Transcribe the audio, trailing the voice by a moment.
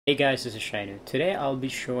Hey guys, this is Shainu. Today I'll be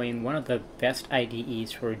showing one of the best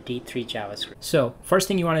IDEs for D3 Javascript. So first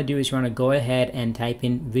thing you want to do is you want to go ahead and type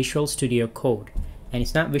in Visual Studio Code. And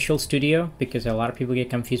it's not Visual Studio because a lot of people get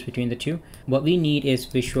confused between the two. What we need is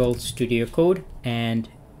Visual Studio Code, and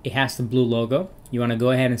it has the blue logo. You want to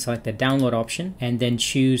go ahead and select the download option and then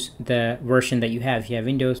choose the version that you have. If you have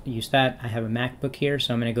Windows, use that. I have a MacBook here,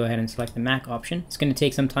 so I'm going to go ahead and select the Mac option. It's going to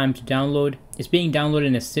take some time to download. It's being downloaded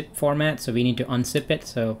in a zip format, so we need to unzip it.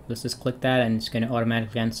 So let's just click that and it's going to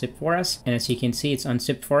automatically unzip for us. And as you can see, it's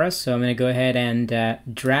unzipped for us. So I'm going to go ahead and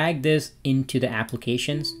drag this into the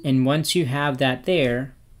applications. And once you have that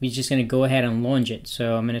there, we're just going to go ahead and launch it.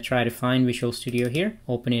 So I'm going to try to find Visual Studio here,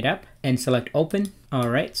 open it up and select open. All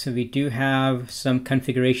right, so we do have some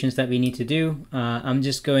configurations that we need to do. I'm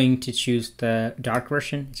just going to choose the dark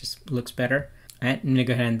version. It just looks better. All right, I'm going to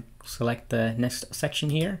go ahead and select the next section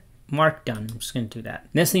here. Mark done. I'm just going to do that.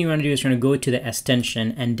 Next thing you want to do is you're going to go to the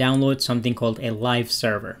extension and download something called a live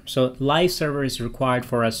server. So live server is required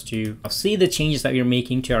for us to see the changes that we're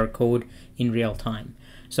making to our code in real time.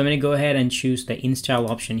 So I'm going to go ahead and choose the install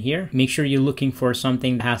option here. Make sure you're looking for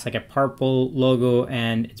something that has like a purple logo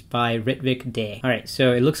and it's by Ritvik Day. All right,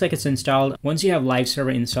 so it looks like it's installed. Once you have live server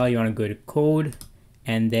installed, you want to go to code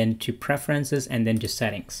and then to preferences and then to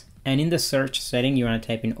settings. And in the search setting, you want to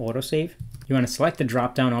type in autosave. You want to select the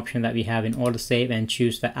drop down option that we have in autosave and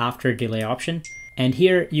choose the after delay option. And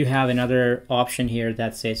here you have another option here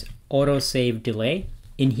that says autosave delay.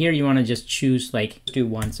 In here, you want to just choose like do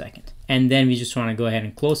 1 second. And then we just want to go ahead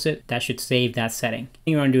and close it. That should save that setting.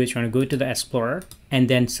 What you want to do is you want to go to the Explorer and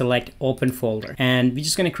then select open folder. And we're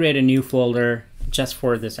just going to create a new folder just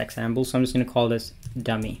for this example. So I'm just going to call this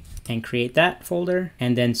dummy and create that folder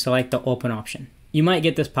and then select the open option. You might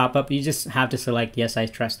get this pop-up. You just have to select yes, I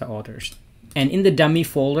trust the authors. And in the dummy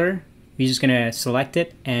folder, we're just going to select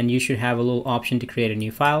it and you should have a little option to create a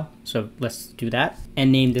new file. So let's do that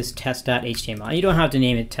and name this test.html. You don't have to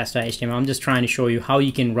name it test.html. I'm just trying to show you how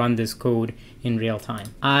you can run this code in real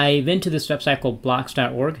time. I went to this website called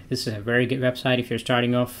blocks.org. This is a very good website if you're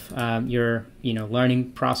starting off your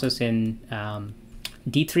learning process in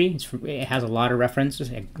D3. It has a lot of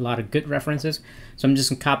references, a lot of good references. So I'm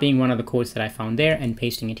just copying one of the codes that I found there and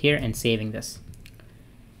pasting it here and saving this.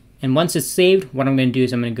 And once it's saved, what I'm going to do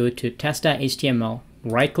is I'm going to go to test.html,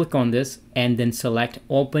 right click on this, and then select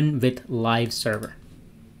open with live server.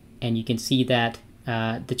 And you can see that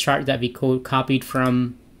the chart that we copied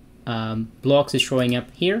from blocks is showing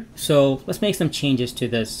up here. So let's make some changes to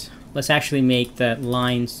this. Let's actually make the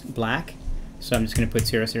lines black. So I'm just going to put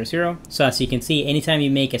 000. So as you can see, anytime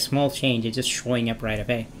you make a small change, it's just showing up right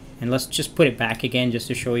away. And let's just put it back again just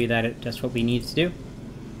to show you that that's what we need to do.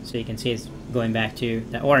 So you can see it's going back to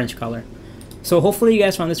the orange color. So hopefully you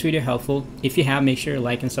guys found this video helpful. If you have, make sure to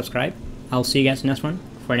like and subscribe. I'll see you guys in the next one.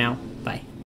 For now, bye.